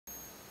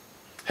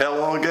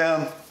Hello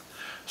again.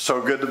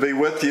 So good to be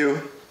with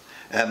you.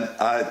 And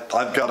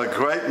I've got a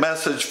great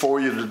message for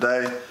you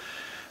today,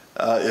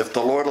 if the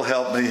Lord will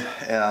help me.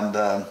 And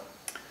I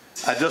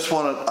just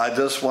want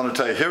to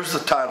tell you, here's the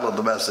title of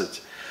the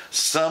message.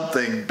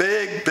 Something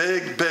big,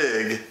 big,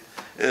 big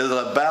is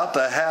about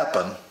to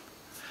happen.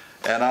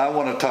 And I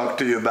want to talk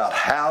to you about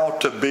how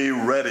to be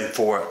ready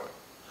for it.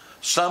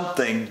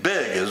 Something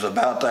big is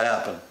about to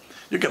happen.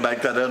 You can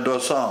make that into a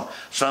song.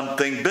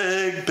 Something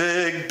big,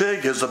 big,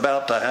 big is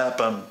about to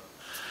happen.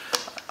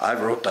 I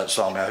wrote that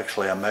song,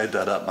 actually. I made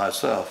that up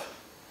myself.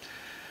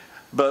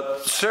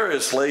 But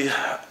seriously,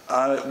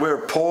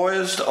 we're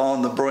poised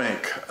on the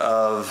brink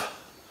of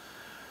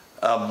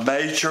a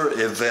major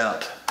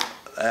event,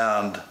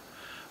 and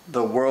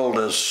the world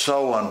is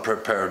so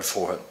unprepared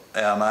for it.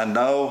 And I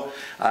know,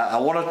 I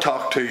want to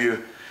talk to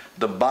you.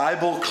 The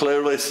Bible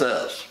clearly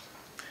says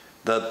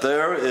that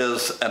there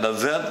is an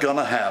event going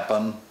to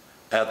happen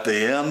at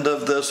the end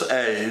of this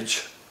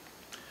age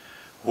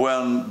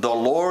when the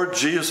Lord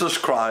Jesus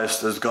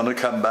Christ is going to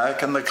come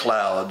back in the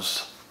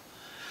clouds,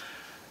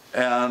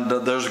 and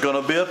there's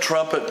going to be a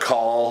trumpet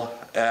call,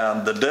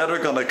 and the dead are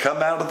going to come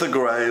out of the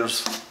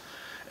graves,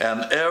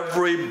 and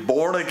every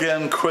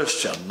born-again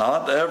Christian,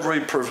 not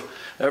everybody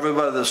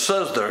that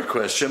says they're a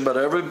Christian, but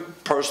every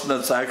person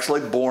that's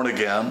actually born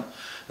again,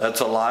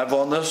 that's alive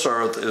on this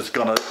earth, is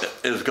going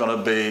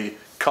to be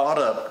caught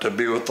up to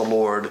be with the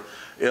Lord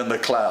in the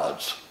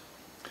clouds.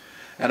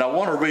 And I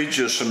want to read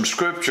you some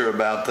scripture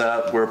about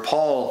that, where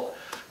Paul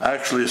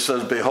actually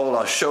says, behold,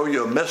 I'll show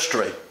you a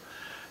mystery.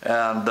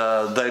 And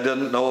they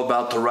didn't know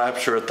about the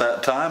rapture at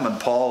that time, and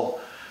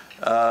Paul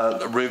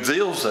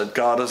reveals that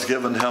God has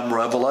given him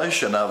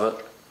revelation of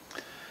it.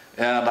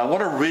 And I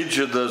want to read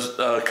you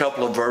a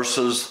couple of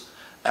verses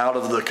out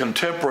of the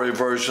contemporary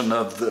version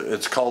of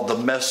it's called The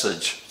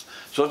Message.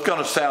 So it's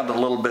going to sound a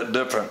little bit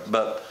different,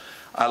 but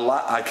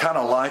I kind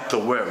of like the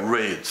way it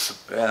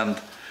reads. And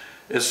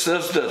it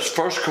says this,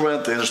 1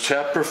 Corinthians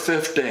chapter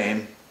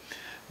 15,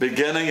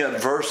 beginning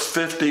at verse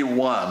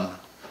 51,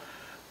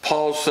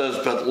 Paul says,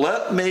 but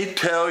let me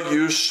tell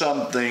you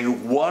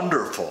something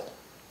wonderful,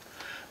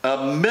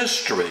 a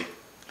mystery.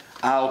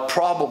 I'll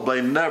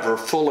probably never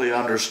fully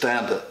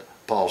understand it,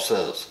 Paul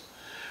says.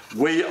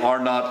 We are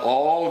not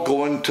all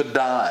going to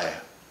die,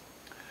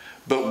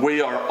 but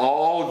we are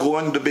all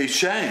going to be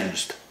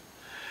changed.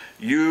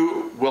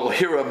 You will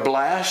hear a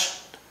blast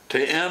to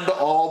end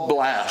all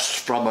blasts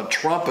from a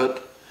trumpet,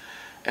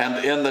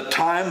 and in the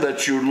time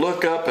that you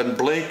look up and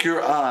blink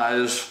your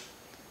eyes,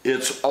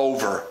 it's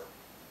over.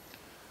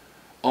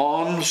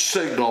 On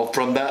signal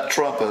from that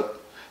trumpet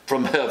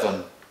from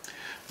heaven,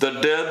 the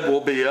dead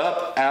will be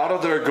up out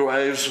of their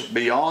graves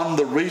beyond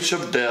the reach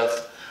of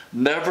death,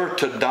 never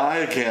to die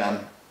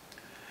again.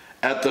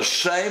 At the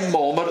same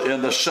moment,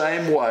 in the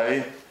same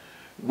way,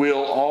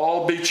 we'll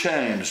all be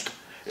changed.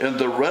 In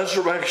the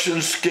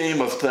resurrection scheme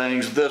of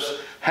things, this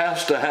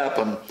has to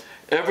happen.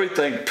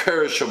 Everything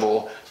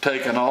perishable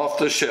taken off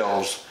the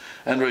shelves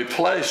and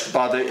replaced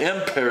by the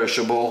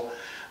imperishable,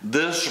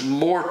 this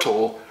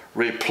mortal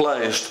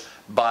replaced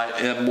by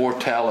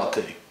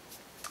immortality.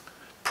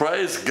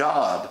 Praise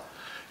God.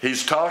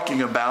 He's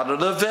talking about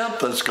an event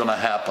that's going to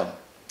happen.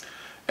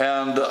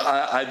 And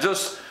I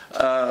just,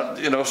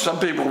 you know, some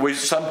people,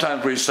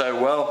 sometimes we say,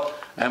 well,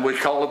 and we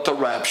call it the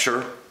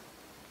rapture.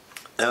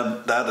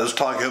 And that is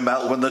talking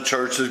about when the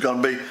church is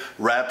going to be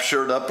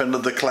raptured up into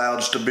the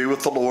clouds to be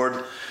with the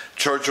Lord.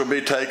 Church will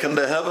be taken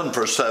to heaven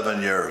for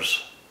 7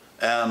 years.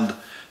 And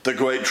the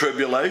great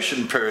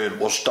tribulation period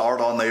will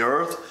start on the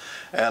earth,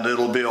 and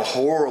it'll be a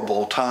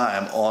horrible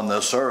time on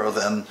this earth,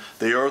 and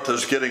the earth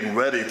is getting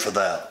ready for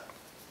that.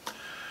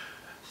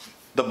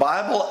 The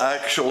Bible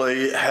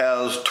actually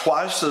has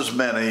twice as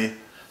many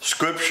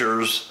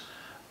scriptures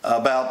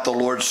about the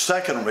Lord's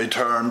second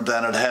return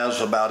than it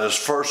has about his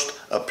first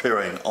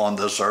appearing on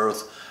this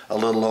earth a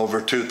little over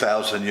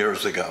 2,000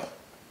 years ago.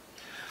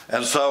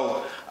 And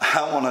so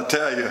I want to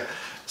tell you,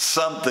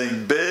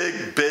 something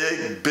big,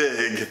 big,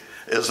 big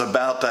is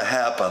about to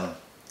happen,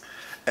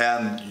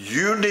 and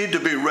you need to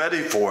be ready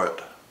for it.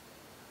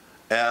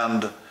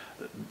 And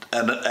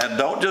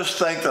don't just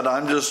think that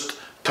I'm just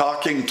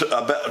talking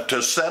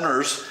to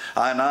sinners,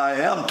 and I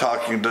am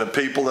talking to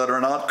people that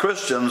are not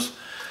Christians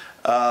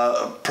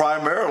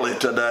primarily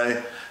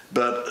today,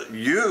 but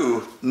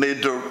you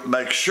need to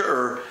make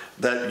sure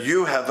that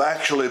you have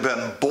actually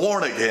been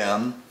born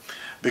again,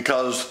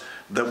 because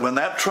when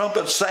that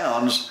trumpet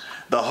sounds,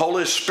 the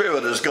Holy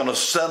Spirit is going to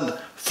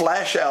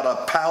flash out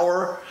a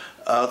power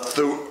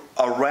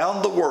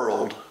around the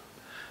world,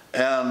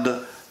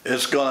 and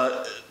it's going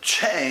to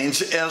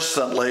change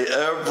instantly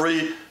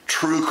every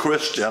true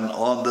Christian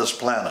on this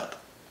planet.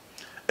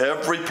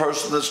 Every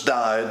person that's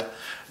died,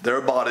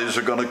 their bodies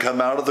are going to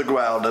come out of the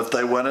ground. If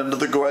they went into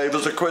the grave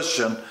as a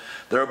Christian,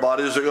 their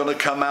bodies are going to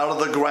come out of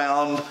the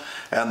ground,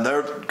 and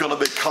they're going to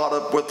be caught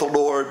up with the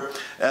Lord.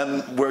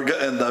 And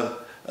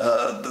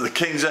the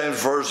King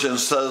James Version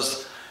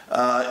says,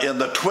 in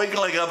the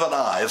twinkling of an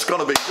eye. It's going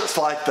to be just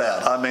like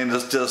that. I mean,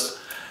 it's just,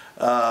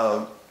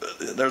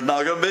 there's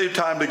not going to be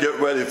time to get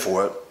ready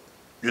for it.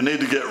 You need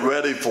to get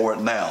ready for it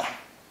now.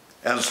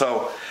 And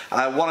so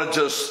I want to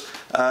just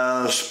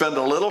spend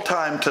a little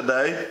time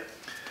today.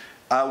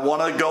 I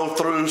want to go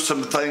through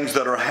some things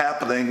that are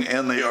happening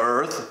in the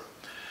earth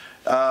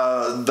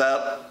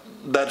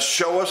that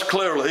show us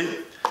clearly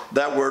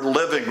that we're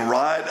living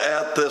right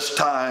at this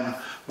time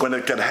when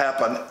it could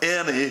happen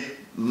any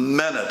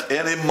minute,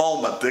 any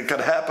moment. It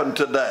could happen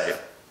today.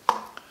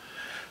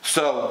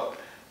 So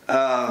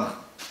I'm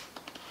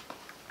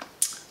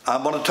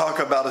going to talk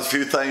about a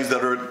few things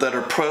that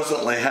are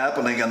presently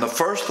happening. And the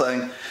first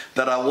thing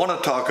that I want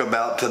to talk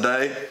about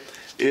today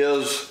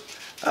is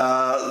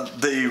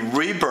the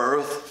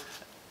rebirth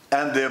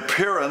and the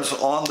appearance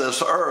on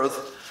this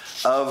earth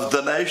of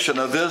the nation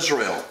of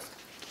Israel.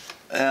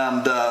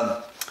 And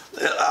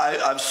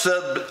I've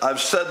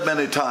said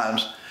many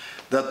times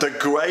that the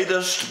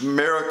greatest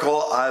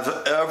miracle I've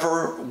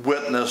ever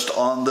witnessed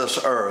on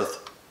this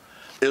earth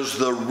is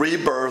the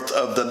rebirth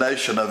of the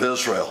nation of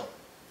Israel.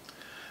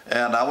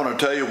 And I want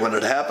to tell you, when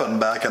it happened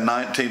back in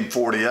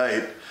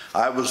 1948,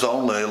 I was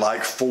only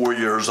like 4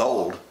 years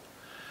old.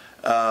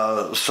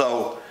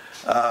 So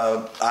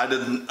I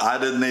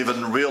didn't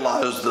even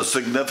realize the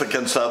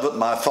significance of it.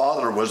 My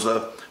father was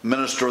a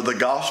minister of the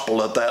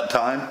gospel at that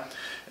time,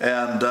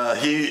 and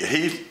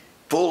he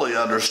fully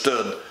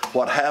understood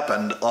what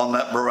happened on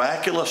that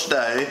miraculous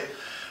day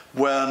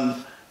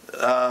when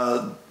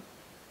the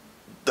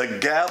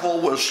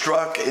gavel was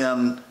struck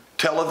in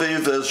Tel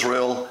Aviv,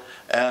 Israel,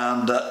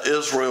 and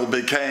Israel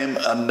became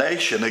a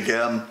nation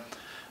again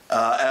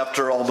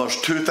after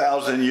almost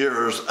 2,000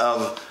 years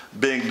of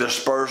being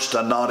dispersed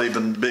and not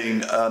even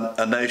being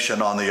a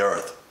nation on the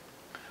earth.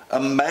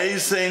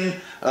 Amazing,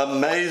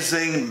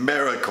 amazing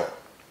miracle.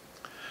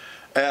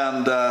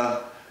 And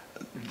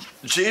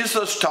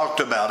Jesus talked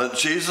about it.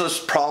 Jesus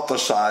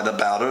prophesied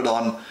about it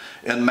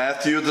in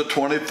Matthew the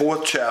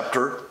 24th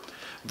chapter,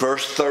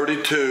 verse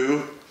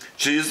 32.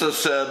 Jesus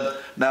said,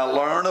 "Now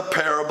learn a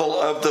parable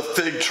of the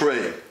fig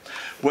tree.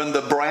 When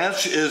the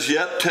branch is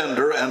yet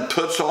tender and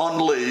puts on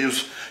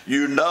leaves,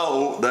 you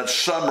know that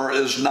summer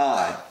is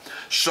nigh.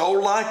 So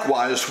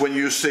likewise, when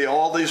you see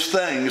all these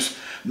things,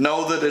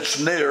 know that it's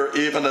near,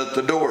 even at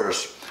the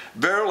doors.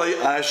 Verily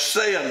I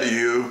say unto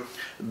you,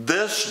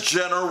 this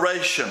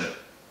generation,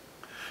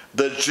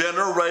 the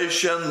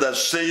generation that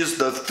sees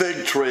the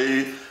fig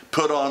tree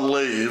put on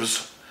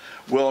leaves,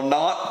 will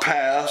not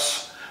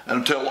pass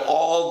until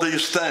all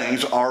these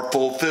things are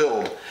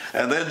fulfilled."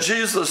 And then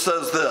Jesus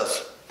says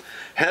this,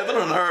 "Heaven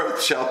and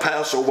earth shall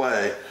pass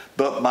away,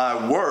 but my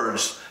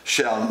words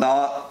shall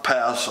not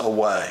pass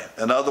away."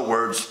 In other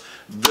words,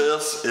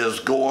 this is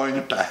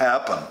going to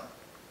happen.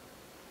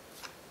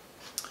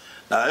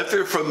 Now, if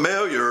you're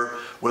familiar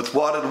with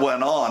what had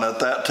went on at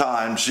that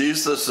time,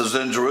 Jesus is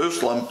in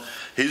Jerusalem.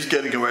 He's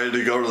getting ready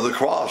to go to the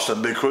cross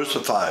and be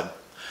crucified.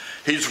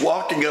 He's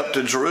walking up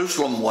to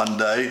Jerusalem one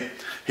day.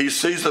 He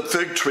sees a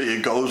fig tree.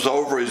 He goes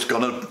over. He's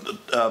going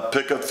to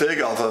pick a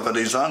fig off of it.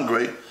 He's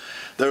hungry.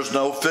 There's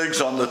no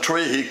figs on the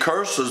tree. He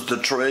curses the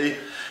tree.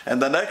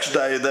 And the next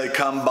day they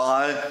come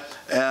by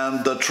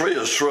and the tree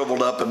is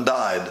shriveled up and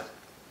died.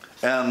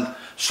 And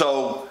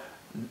so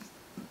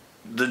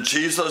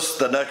Jesus,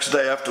 the next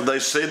day after they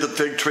see the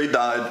fig tree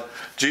died,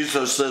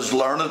 Jesus says,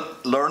 learn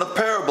a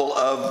parable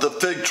of the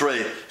fig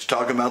tree. He's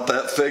talking about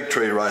that fig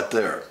tree right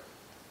there.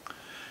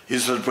 He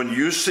says, when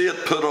you see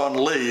it put on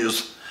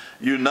leaves,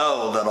 you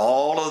know that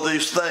all of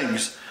these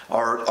things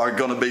are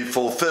going to be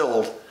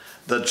fulfilled.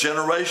 The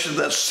generation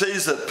that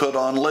sees it put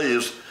on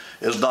leaves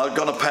is not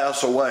going to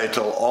pass away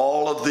till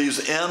all of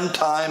these end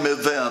time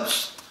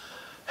events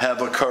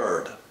have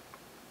occurred.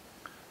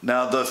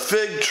 Now, the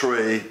fig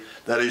tree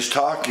that he's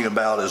talking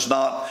about is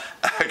not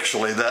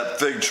actually that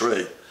fig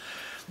tree.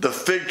 The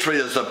fig tree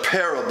is a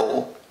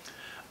parable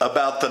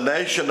about the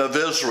nation of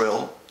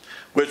Israel,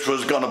 which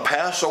was going to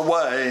pass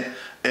away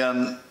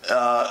in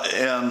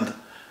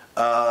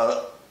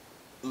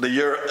the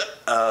year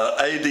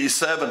AD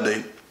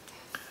 70.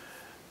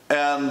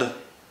 And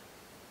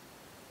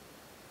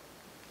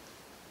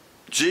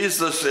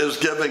Jesus is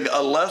giving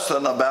a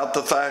lesson about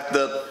the fact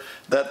that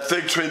that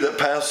fig tree that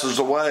passes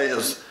away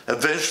is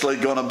eventually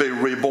going to be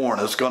reborn.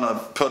 It's going to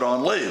put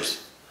on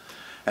leaves.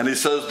 And he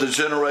says the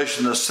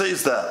generation that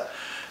sees that.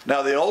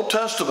 Now, the Old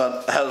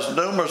Testament has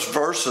numerous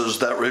verses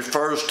that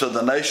refers to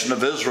the nation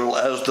of Israel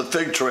as the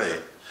fig tree.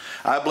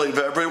 I believe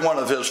every one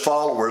of his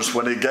followers,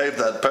 when he gave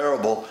that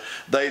parable,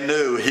 they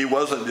knew he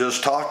wasn't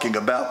just talking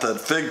about that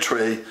fig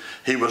tree.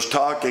 He was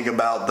talking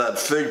about that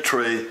fig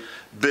tree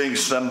being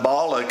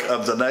symbolic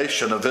of the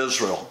nation of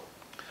Israel.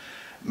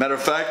 Matter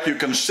of fact, you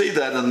can see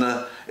that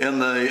in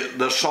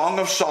the Song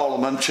of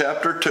Solomon,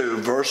 chapter 2,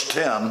 verse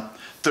 10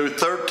 through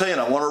 13.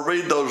 I want to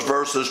read those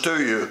verses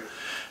to you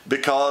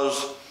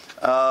because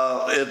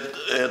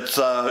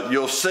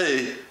you'll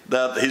see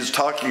that he's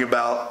talking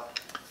about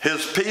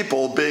his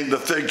people being the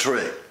fig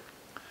tree.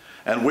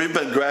 And we've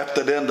been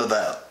grafted into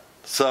that.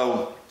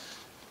 So,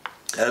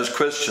 as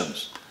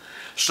Christians.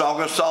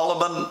 Song of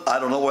Solomon, I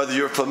don't know whether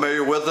you're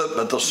familiar with it,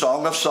 but the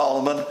Song of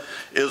Solomon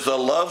is a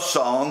love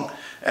song,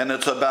 and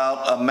it's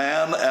about a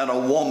man and a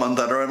woman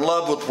that are in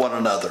love with one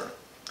another.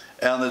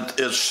 And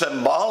it's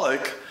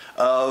symbolic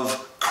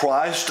of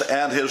Christ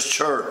and his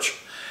church.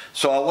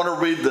 So I want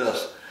to read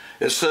this.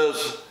 It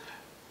says,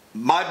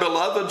 "My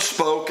beloved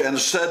spoke and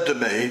said to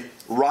me,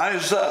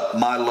 Rise up,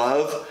 my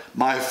love,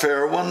 my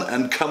fair one,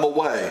 and come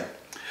away.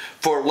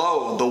 For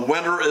lo, the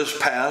winter is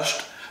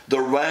past, the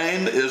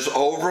rain is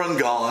over and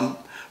gone,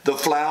 the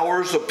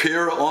flowers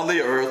appear on the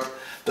earth,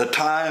 the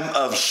time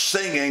of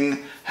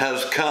singing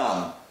has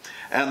come,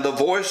 and the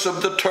voice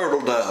of the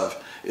turtle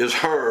dove is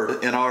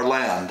heard in our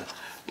land."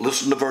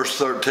 Listen to verse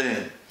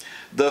 13.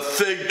 "The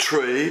fig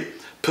tree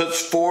puts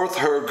forth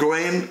her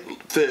green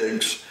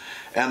figs,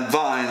 and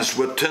vines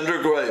with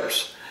tender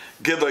grapes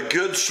give a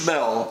good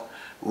smell.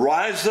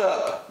 Rise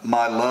up,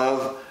 my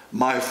love,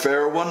 my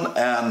fair one,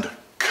 and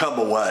come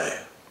away."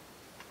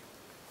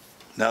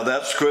 Now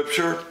that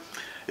scripture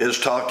is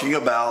talking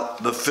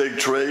about the fig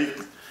tree,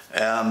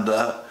 and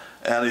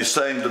he's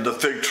saying to the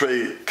fig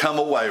tree, come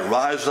away,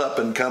 rise up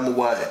and come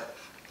away.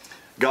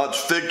 God's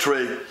fig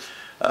tree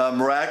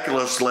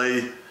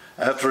miraculously,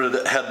 after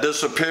it had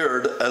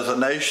disappeared as a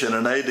nation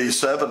in AD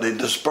 70,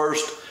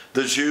 dispersed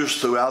the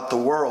Jews throughout the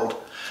world.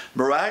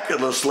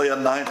 Miraculously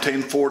in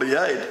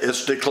 1948,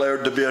 it's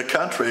declared to be a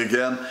country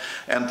again.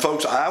 And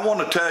folks, I want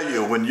to tell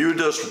you, when you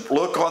just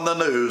look on the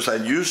news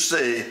and you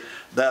see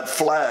that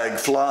flag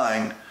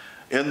flying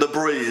in the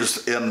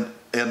breeze in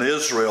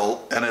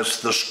Israel, and it's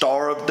the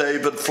Star of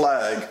David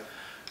flag,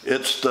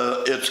 it's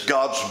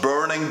God's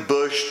burning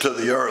bush to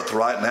the earth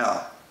right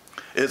now.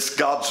 It's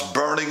God's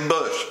burning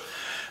bush.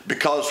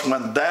 Because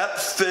when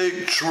that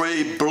fig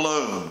tree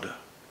bloomed,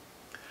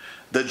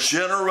 the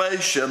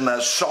generation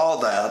that saw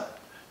that,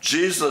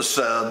 Jesus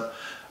said,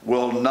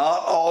 will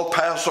not all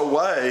pass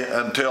away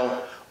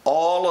until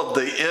all of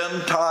the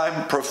end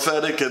time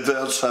prophetic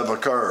events have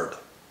occurred.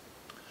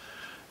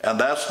 And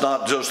that's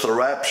not just the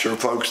rapture,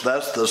 folks.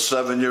 That's the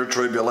 7-year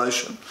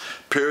tribulation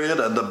period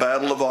and the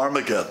battle of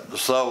Armageddon.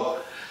 So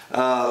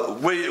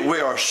we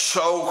are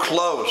so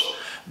close.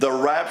 The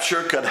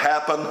rapture could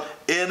happen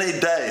any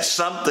day.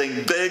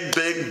 Something big,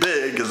 big,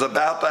 big is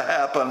about to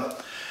happen,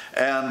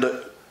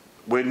 and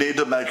we need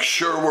to make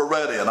sure we're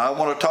ready. And I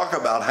want to talk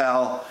about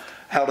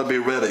how to be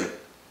ready.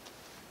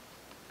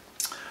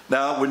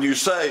 Now, when you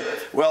say,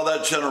 well,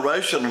 that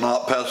generation will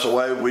not pass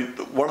away,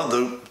 one of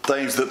the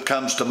things that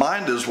comes to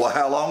mind is, well,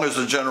 how long is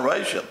a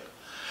generation?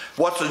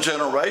 What's a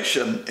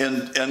generation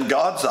in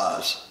God's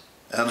eyes?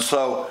 And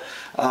so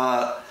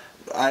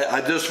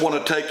I just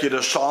want to take you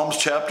to Psalms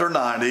chapter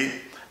 90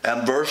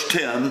 and verse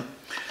 10,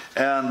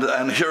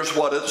 and here's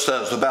what it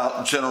says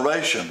about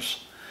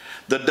generations.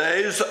 "The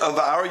days of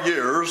our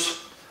years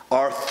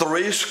are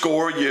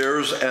 60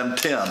 years and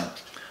 10.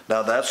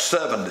 Now that's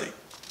 70.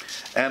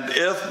 "And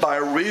if by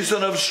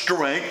reason of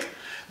strength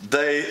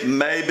they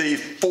may be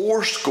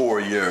 80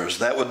 years,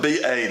 that would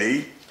be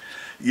 80,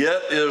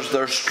 yet is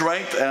their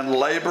strength and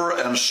labor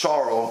and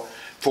sorrow,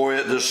 for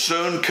it is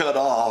soon cut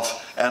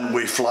off, and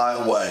we fly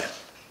away."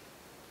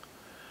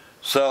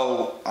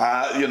 So,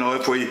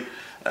 if we,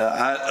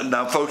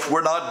 now folks,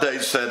 we're not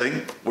date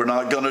setting. We're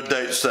not going to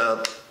date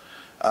set.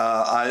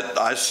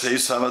 I see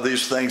some of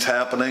these things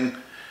happening.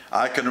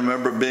 I can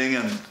remember being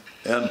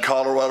in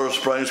Colorado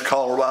Springs,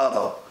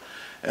 Colorado,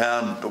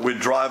 and we're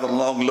driving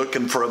along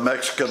looking for a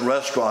Mexican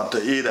restaurant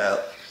to eat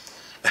at.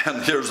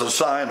 And here's a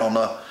sign on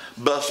a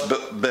bus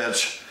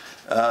bench,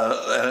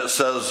 and it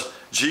says,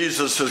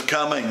 "Jesus is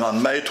coming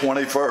on May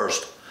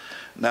 21st.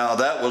 Now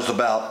that was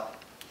about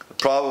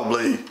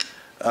probably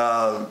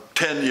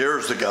 10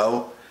 years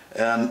ago,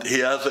 and he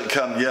hasn't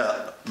come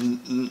yet.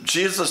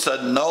 Jesus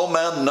said, no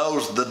man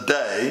knows the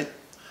day,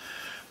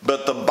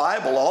 but the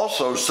Bible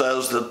also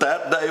says that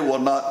that day will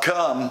not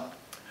come,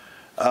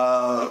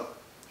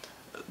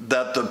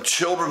 that the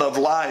children of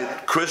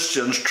light,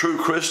 Christians, true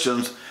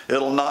Christians,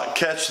 it'll not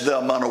catch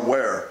them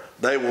unaware.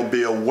 They will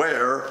be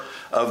aware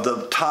of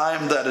the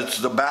time that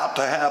it's about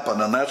to happen,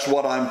 and that's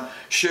what I'm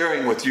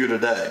sharing with you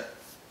today.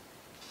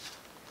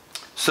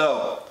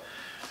 So,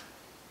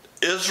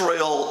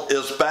 Israel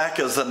is back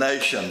as a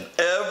nation.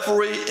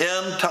 Every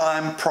end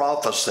time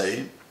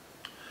prophecy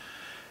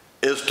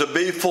is to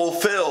be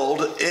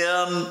fulfilled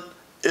in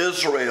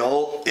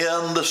Israel,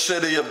 in the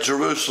city of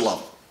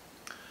Jerusalem.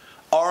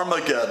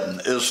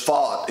 Armageddon is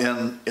fought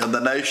in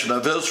the nation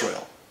of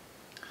Israel.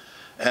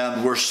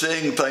 And we're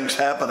seeing things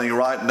happening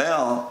right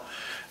now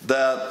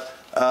that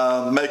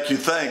make you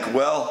think,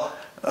 well,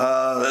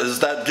 is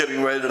that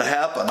getting ready to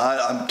happen?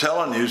 I'm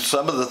telling you,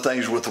 some of the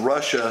things with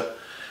Russia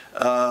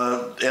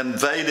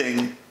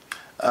invading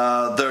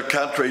their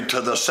country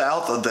to the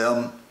south of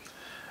them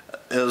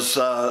is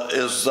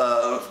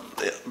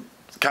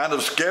kind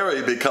of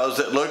scary, because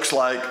it looks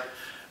like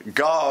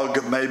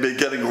Gog may be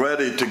getting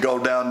ready to go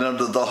down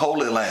into the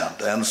Holy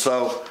Land. And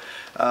so,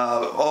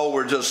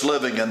 we're just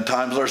living in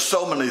times. There's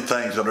so many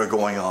things that are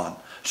going on.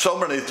 So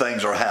many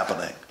things are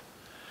happening.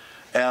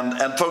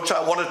 And folks,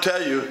 I want to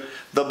tell you,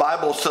 the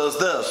Bible says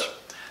this,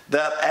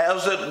 that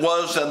as it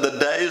was in the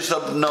days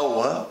of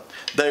Noah,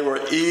 they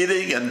were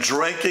eating and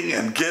drinking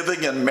and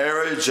giving in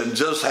marriage and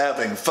just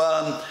having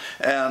fun.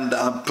 And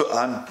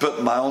I'm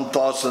putting my own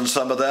thoughts in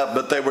some of that,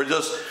 but they were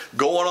just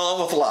going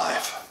on with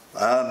life.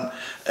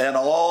 And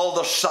all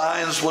the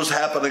signs was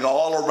happening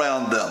all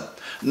around them.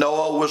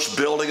 Noah was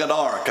building an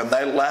ark, and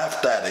they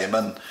laughed at him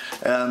and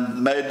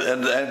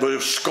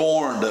was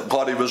scorned at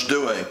what he was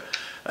doing.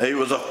 He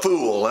was a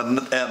fool, and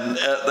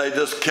they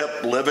just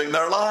kept living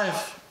their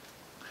life.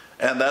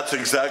 And that's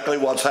exactly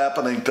what's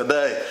happening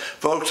today.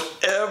 Folks,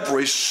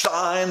 every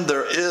sign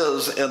there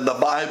is in the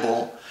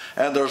Bible,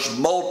 and there's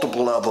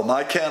multiple of them.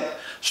 I can't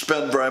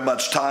spend very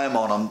much time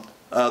on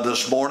them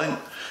this morning,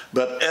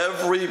 but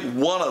every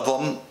one of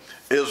them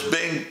is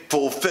being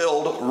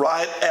fulfilled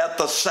right at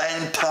the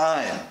same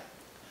time.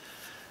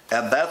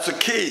 And that's a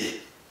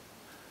key,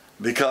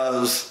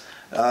 because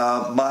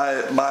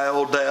my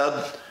old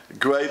dad,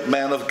 great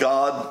man of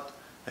God,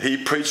 he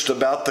preached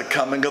about the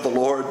coming of the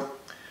Lord,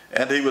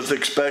 and he was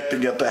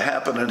expecting it to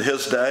happen in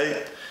his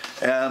day,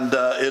 and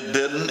it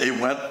didn't.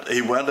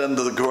 He went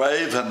into the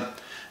grave,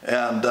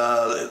 and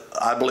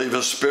I believe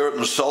his spirit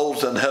and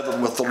soul's in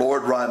heaven with the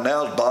Lord right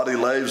now. His body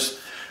lays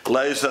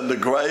in the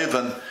grave,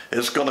 and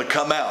it's going to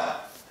come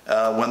out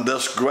when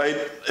this great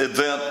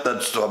event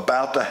that's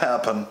about to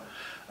happen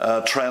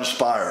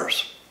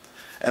transpires.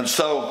 And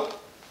so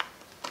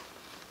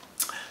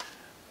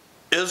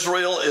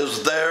Israel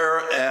is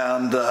there,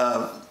 and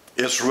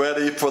it's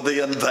ready for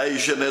the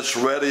invasion. It's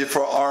ready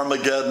for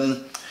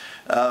Armageddon.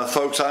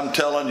 Folks, I'm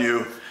telling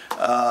you,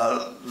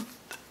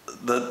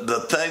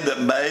 the thing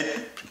that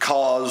may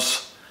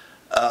cause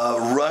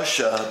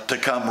Russia to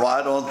come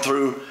right on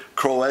through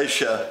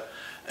Croatia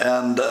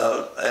and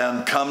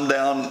come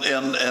down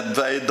and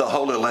invade the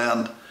Holy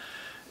Land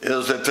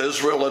is if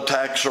Israel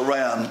attacks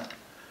Iran,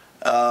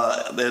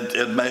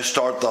 it may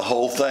start the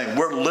whole thing.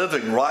 We're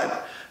living right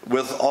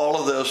with all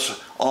of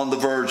this on the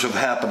verge of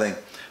happening.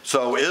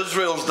 So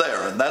Israel's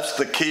there, and that's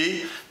the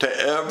key to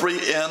every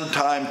end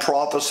time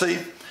prophecy.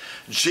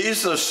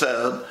 Jesus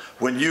said,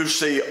 when you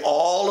see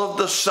all of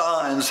the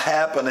signs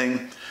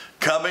happening,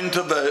 coming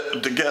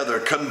together,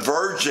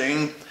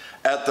 converging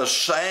at the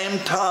same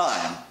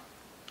time.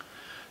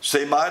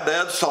 See, my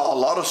dad saw a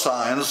lot of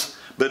signs,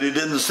 but he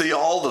didn't see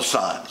all the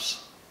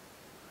signs.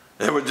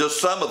 They were just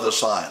some of the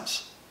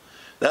signs.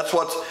 That's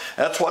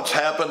what's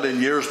happened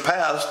in years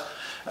past.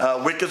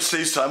 We could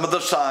see some of the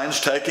signs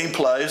taking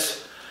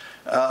place.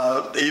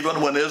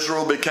 Even when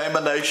Israel became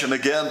a nation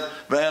again,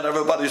 man,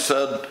 everybody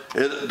said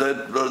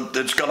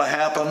it's going to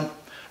happen.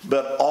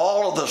 But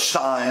all of the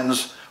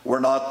signs were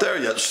not there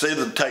yet. See,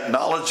 the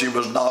technology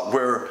was not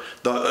where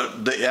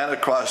the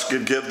Antichrist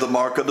could give the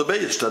mark of the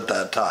beast at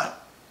that time.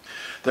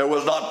 There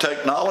was not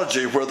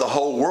technology where the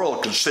whole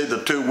world could see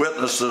the two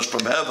witnesses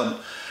from heaven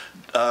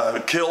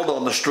killed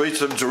on the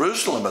streets of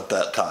Jerusalem at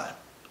that time.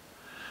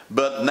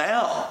 But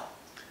now,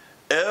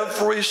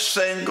 every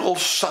single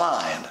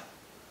sign,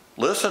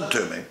 listen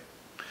to me,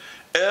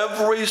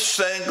 every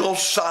single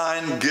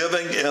sign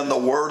giving in the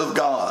Word of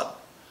God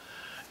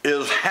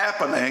is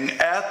happening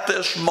at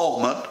this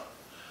moment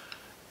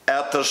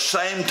at the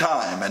same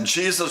time. And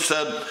Jesus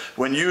said,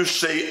 when you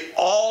see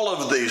all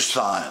of these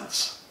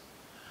signs,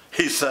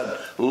 he said,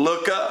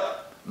 look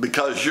up,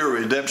 because your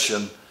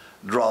redemption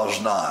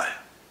draws nigh.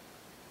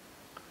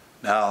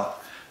 Now,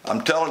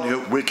 I'm telling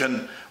you, we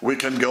can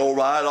go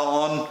right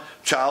on,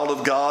 child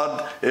of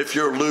God. If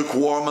you're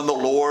lukewarm in the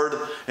Lord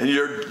and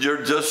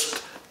you're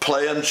just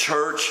playing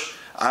church,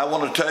 I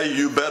want to tell you,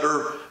 you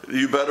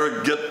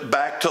better get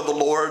back to the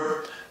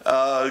Lord.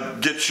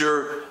 Get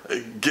your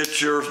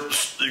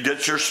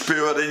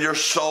spirit and your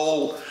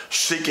soul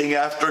seeking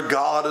after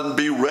God, and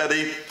be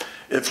ready.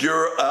 If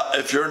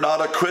you're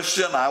not a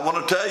Christian, I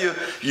want to tell you,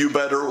 you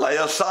better lay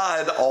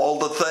aside all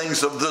the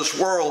things of this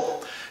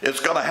world. It's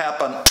going to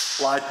happen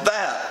like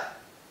that.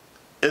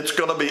 It's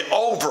going to be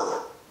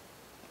over.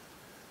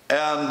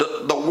 And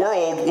the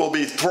world will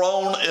be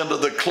thrown into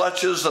the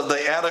clutches of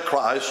the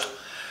Antichrist,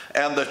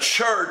 and the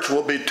church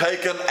will be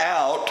taken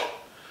out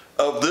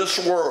of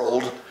this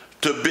world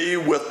to be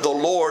with the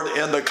Lord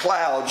in the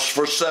clouds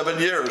for 7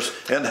 years,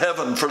 in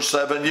heaven for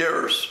 7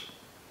 years.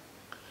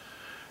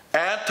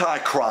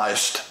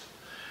 Antichrist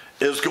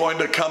is going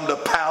to come to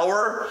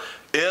power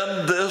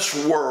in this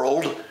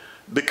world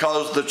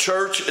because the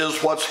church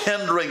is what's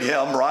hindering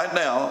him right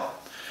now.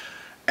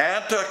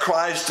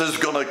 Antichrist is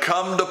going to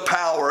come to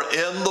power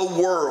in the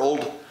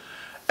world,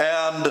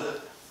 and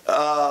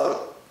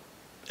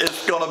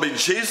it's going to be,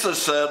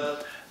 Jesus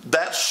said,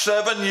 that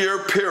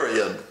 7-year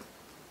period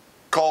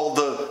called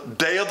the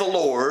Day of the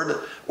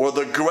Lord, or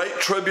the Great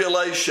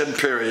Tribulation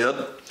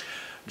period.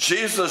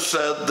 Jesus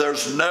said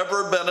there's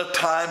never been a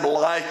time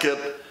like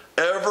it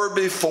ever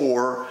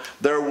before.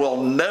 There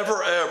will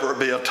never ever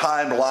be a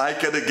time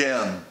like it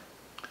again.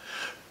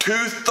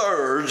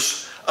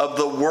 2/3 of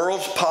the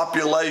world's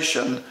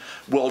population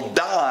will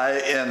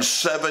die in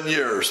 7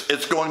 years.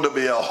 It's going to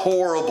be a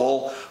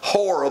horrible,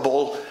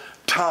 horrible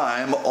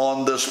time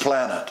on this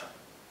planet.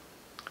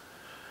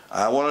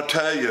 I want to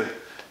tell you,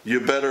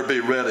 you better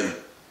be ready.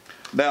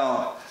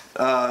 Now,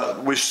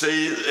 we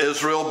see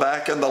Israel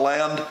back in the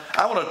land.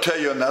 I want to tell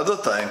you another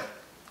thing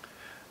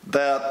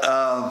that,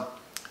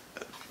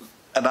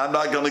 and I'm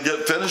not going to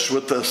get finished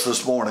with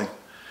this morning.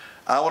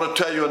 I want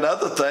to tell you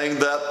another thing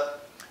that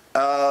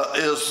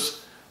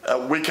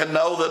we can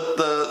know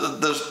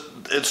that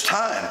it's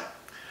time,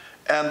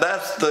 and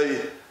that's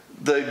the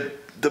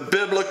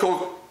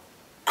biblical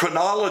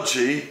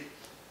chronology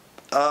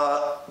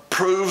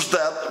proves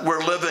that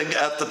we're living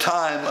at the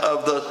time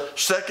of the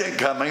second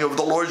coming of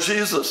the Lord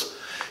Jesus.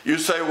 You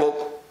say,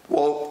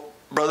 well,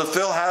 Brother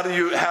Phil, how do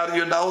you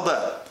know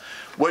that?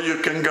 Well, you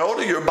can go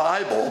to your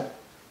Bible,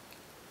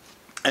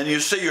 and you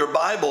see your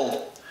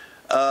Bible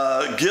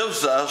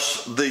gives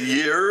us the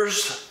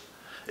years.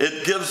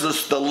 It gives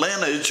us the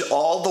lineage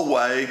all the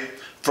way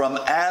from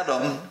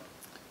Adam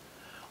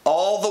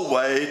all the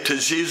way to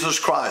Jesus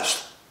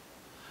Christ.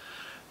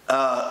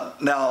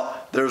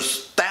 Now,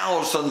 there's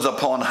thousands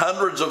upon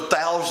hundreds of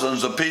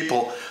thousands of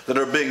people that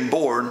are being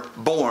born,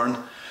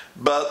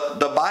 but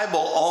the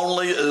Bible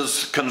only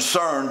is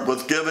concerned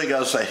with giving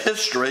us a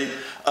history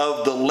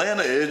of the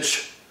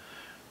lineage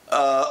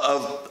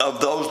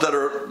of those that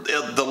are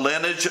the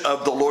lineage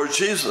of the Lord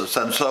Jesus.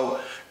 And so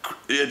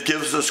it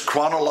gives us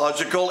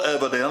chronological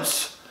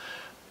evidence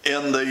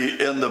in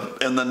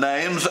the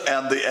names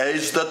and the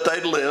age that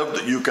they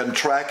lived. You can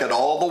track it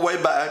all the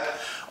way back,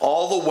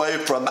 all the way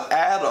from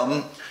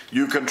Adam.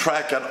 You can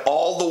track it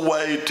all the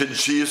way to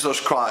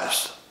Jesus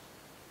Christ.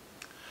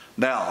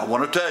 Now, I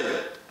want to tell you,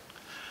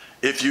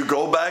 if you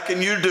go back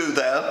and you do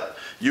that,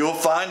 you'll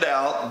find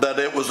out that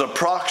it was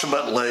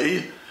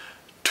approximately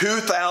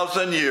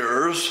 2,000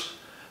 years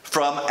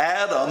from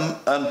Adam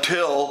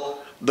until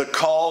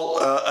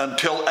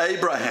until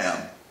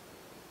Abraham.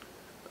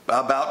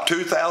 About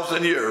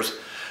 2,000 years.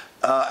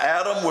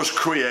 Adam was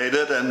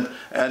created,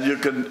 and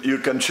you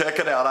can check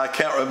it out. I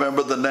can't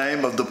remember the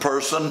name of the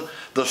person,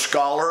 the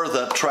scholar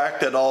that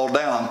tracked it all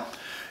down.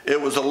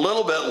 It was a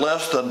little bit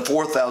less than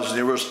 4,000.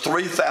 It was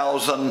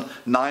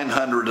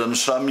 3,900 and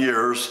some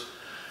years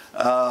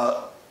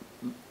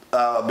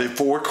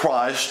before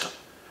Christ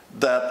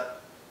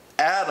that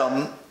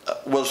Adam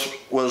was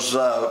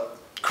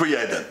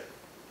created.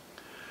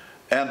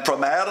 And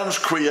from Adam's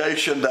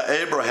creation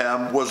to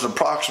Abraham was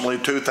approximately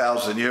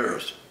 2,000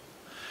 years.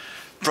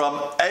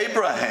 From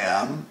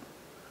Abraham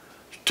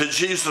to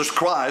Jesus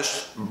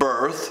Christ's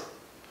birth,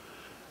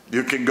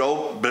 you can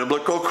go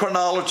biblical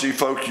chronology,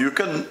 folks. You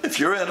can, if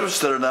you're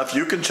interested enough,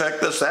 you can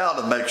check this out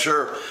and make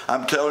sure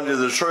I'm telling you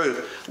the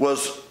truth,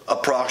 was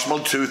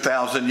approximately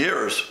 2,000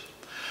 years.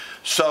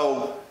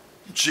 So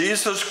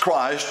Jesus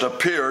Christ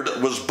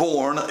was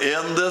born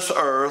in this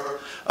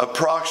earth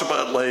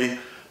approximately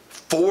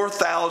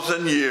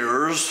 4,000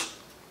 years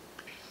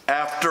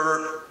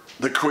after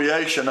the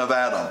creation of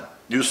Adam.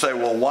 You say,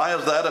 well, why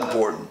is that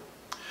important?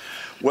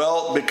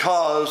 Well,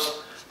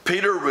 because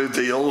Peter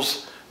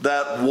reveals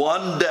that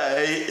one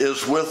day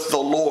is with the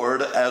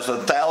Lord as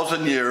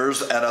 1,000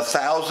 years, and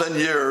 1,000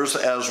 years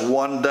as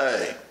one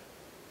day.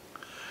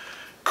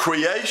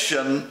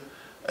 Creation,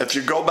 if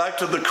you go back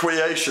to the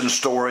creation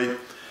story,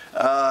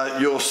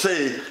 you'll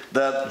see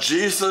that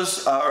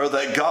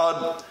that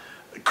God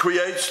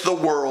creates the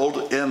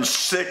world in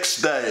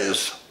 6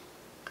 days.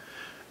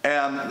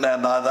 And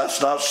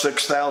that's not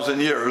 6,000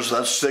 years,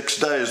 that's 6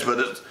 days,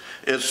 but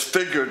it's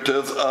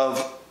figurative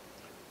of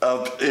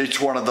each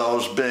one of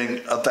those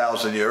being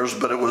 1,000 years,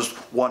 but it was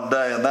one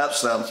day in that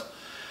sense.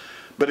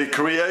 But he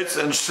creates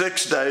in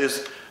 6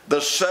 days.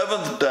 The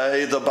seventh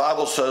day, the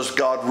Bible says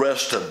God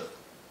rested.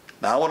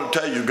 Now I want to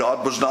tell you,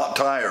 God was not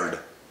tired.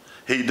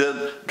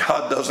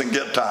 God doesn't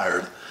get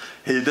tired.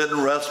 He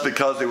didn't rest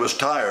because he was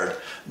tired.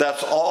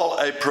 That's all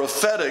a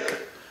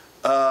prophetic,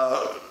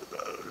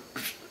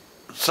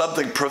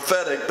 something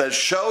prophetic that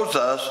shows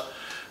us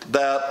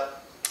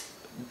that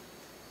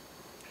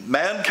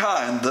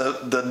mankind,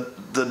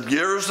 the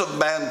years of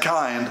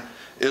mankind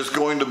is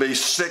going to be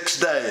 6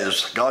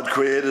 days. God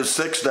created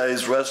 6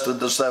 days,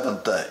 rested the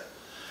seventh day.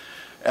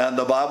 And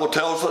the Bible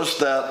tells us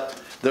that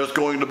there's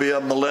going to be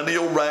a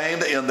millennial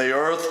reign in the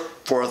earth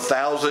for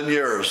 1,000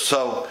 years.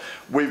 So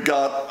we've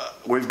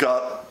got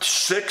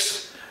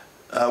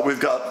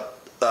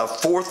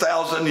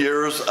 4,000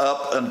 years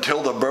up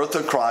until the birth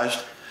of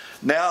Christ.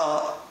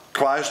 Now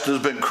Christ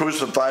has been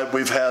crucified.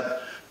 We've had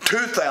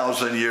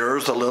 2,000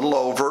 years, a little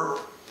over,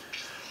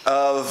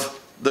 of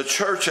the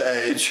church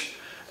age.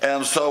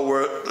 And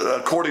so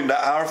according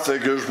to our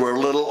figures, we're a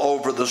little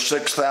over the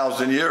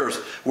 6,000 years.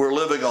 We're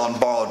living on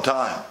borrowed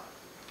time.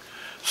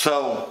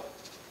 So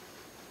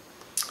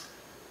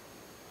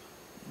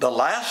the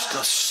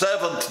last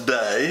seventh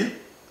day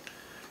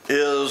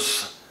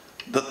is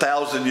the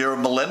 1,000-year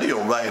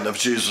millennial reign of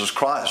Jesus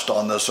Christ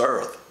on this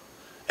earth.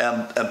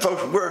 And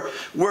folks,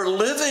 we're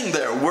living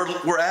there.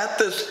 We're at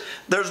this.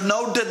 There's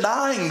no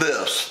denying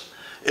this.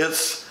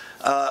 It's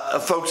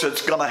folks,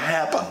 it's going to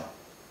happen.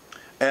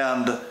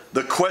 And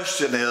the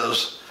question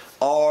is,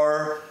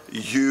 are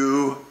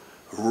you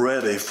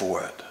ready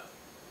for it?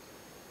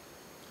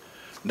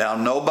 Now,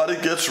 nobody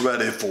gets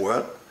ready for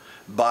it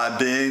by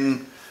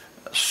being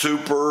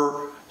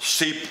super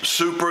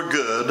super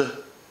good.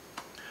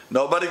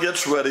 Nobody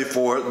gets ready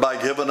for it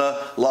by giving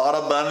a lot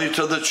of money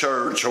to the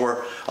church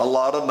or a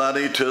lot of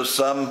money to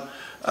some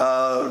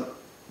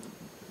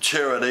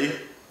charity.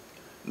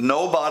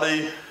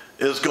 Nobody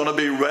is going to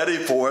be ready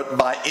for it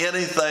by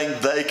anything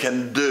they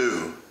can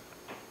do.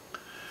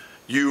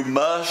 You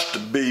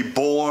must be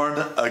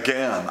born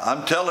again.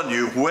 I'm telling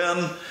you,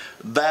 when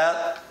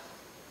that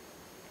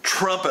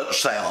trumpet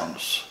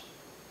sounds,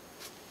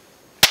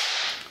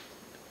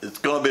 it's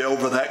going to be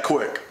over that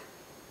quick.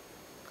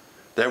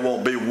 There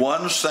won't be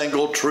one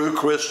single true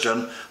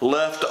Christian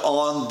left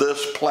on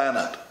this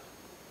planet.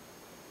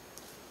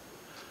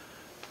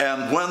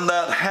 And when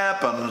that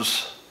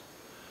happens,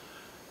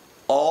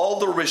 all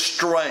the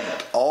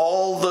restraint,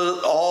 all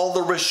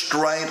the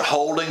restraint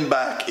holding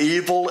back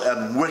evil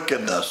and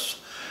wickedness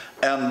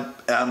and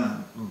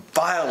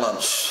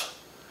violence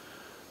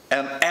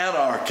and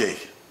anarchy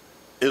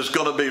is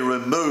going to be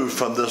removed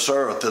from this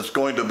earth. It's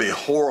going to be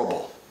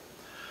horrible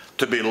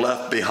to be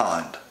left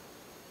behind.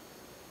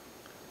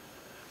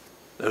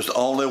 There's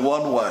only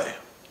one way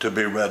to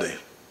be ready,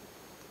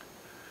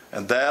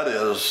 and that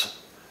is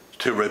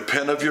to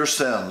repent of your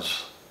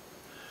sins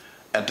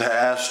and to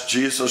ask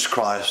Jesus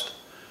Christ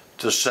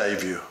to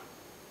save you.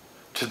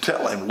 To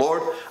tell him,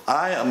 Lord,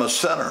 I am a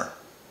sinner.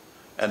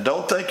 And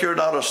don't think you're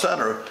not a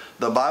sinner.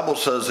 The Bible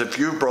says if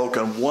you've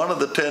broken one of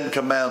the 10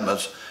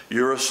 commandments,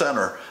 you're a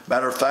sinner.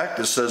 Matter of fact,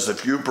 it says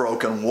if you've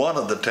broken one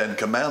of the 10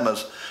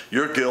 commandments,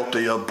 you're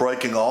guilty of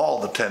breaking all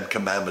the 10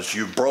 commandments.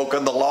 You've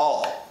broken the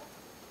law.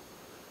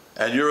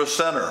 And you're a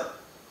sinner.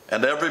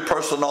 And every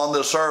person on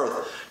this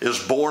earth is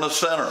born a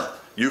sinner.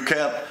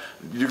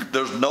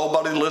 There's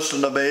nobody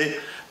listening to me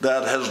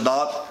that has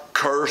not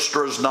cursed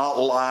or has not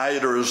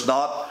lied or has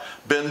not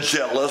been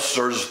jealous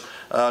or has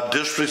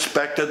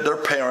disrespected their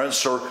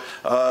parents or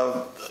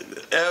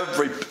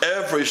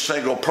every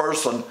single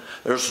person.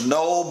 There's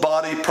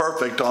nobody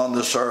perfect on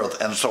this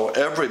earth. And so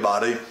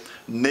everybody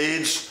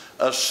needs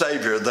a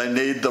Savior. They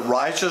need the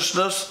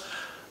righteousness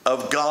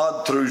of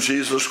God through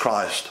Jesus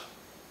Christ.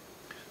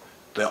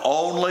 The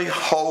only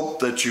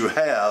hope that you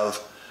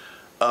have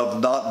of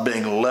not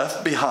being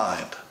left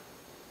behind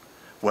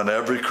when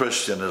every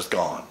Christian is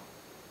gone.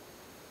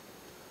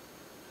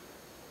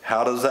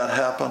 How does that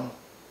happen?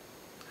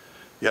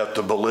 You have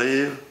to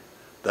believe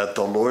that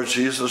the Lord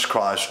Jesus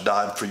Christ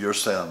died for your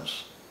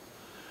sins,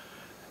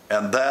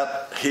 and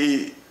that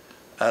he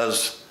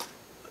has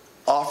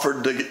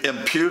offered to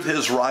impute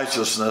his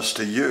righteousness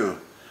to you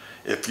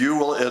if you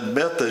will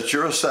admit that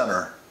you're a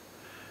sinner.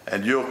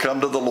 And you'll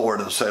come to the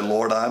Lord and say,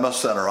 Lord, I'm a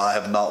sinner. I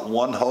have not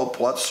one hope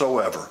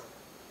whatsoever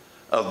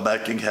of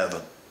making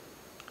heaven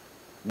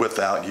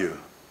without you.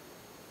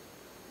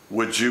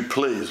 Would you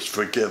please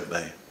forgive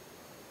me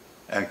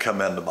and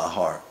come into my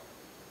heart?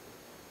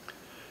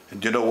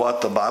 And you know what?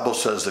 The Bible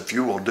says if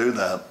you will do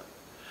that,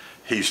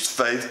 he's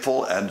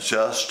faithful and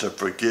just to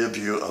forgive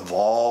you of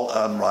all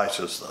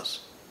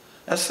unrighteousness.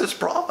 That's his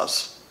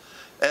promise.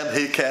 And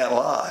he can't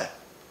lie.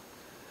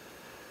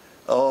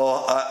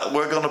 Oh,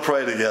 we're going to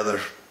pray together.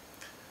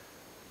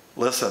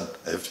 Listen,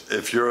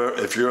 if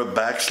you're a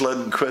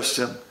backslidden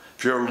Christian,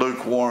 if you're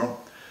lukewarm,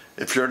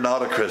 if you're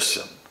not a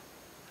Christian,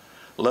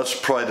 let's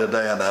pray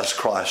today and ask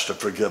Christ to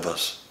forgive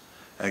us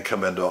and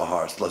come into our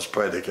hearts. Let's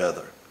pray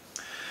together.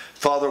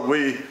 Father,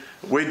 we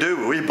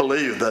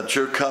believe that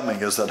your coming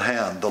is at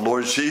hand. The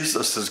Lord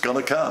Jesus is going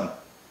to come.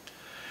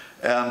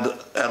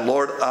 And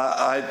Lord,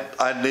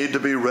 I need to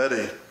be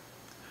ready.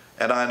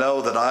 And I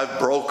know that I've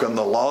broken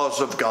the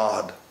laws of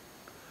God.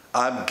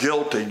 I'm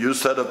guilty. You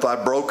said if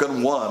I've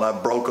broken one,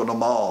 I've broken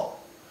them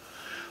all.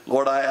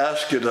 Lord, I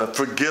ask you to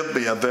forgive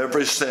me of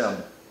every sin,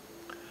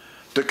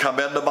 to come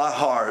into my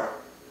heart,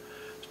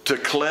 to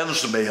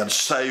cleanse me and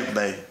save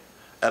me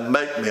and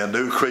make me a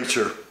new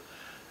creature.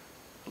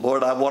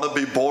 Lord, I want to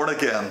be born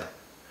again.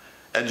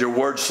 And your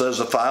word says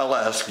if I'll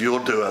ask,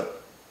 you'll do it.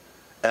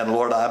 And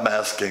Lord, I'm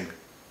asking.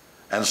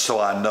 And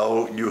so I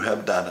know you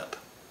have done it.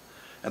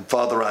 And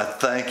Father, I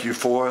thank you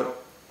for it.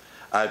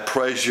 I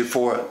praise you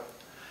for it.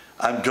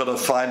 I'm going to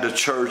find a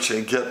church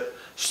and get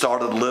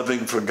started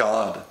living for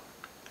God.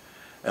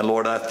 And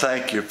Lord, I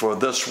thank you for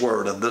this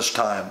word and this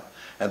time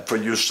and for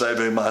you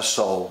saving my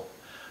soul.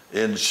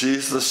 In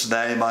Jesus'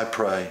 name I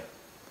pray.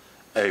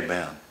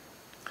 Amen.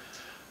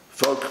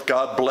 Folks,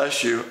 God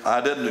bless you.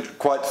 I didn't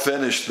quite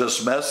finish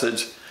this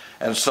message,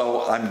 and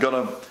so I'm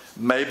going to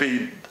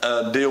maybe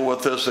deal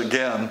with this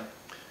again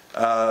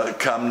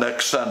come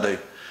next Sunday.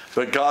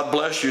 But God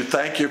bless you.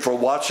 Thank you for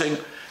watching.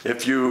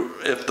 If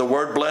the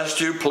word blessed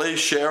you, please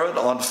share it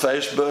on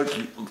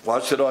Facebook,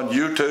 watch it on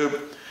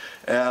YouTube,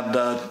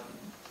 and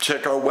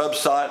check our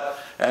website.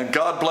 And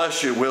God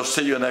bless you. We'll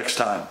see you next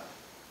time.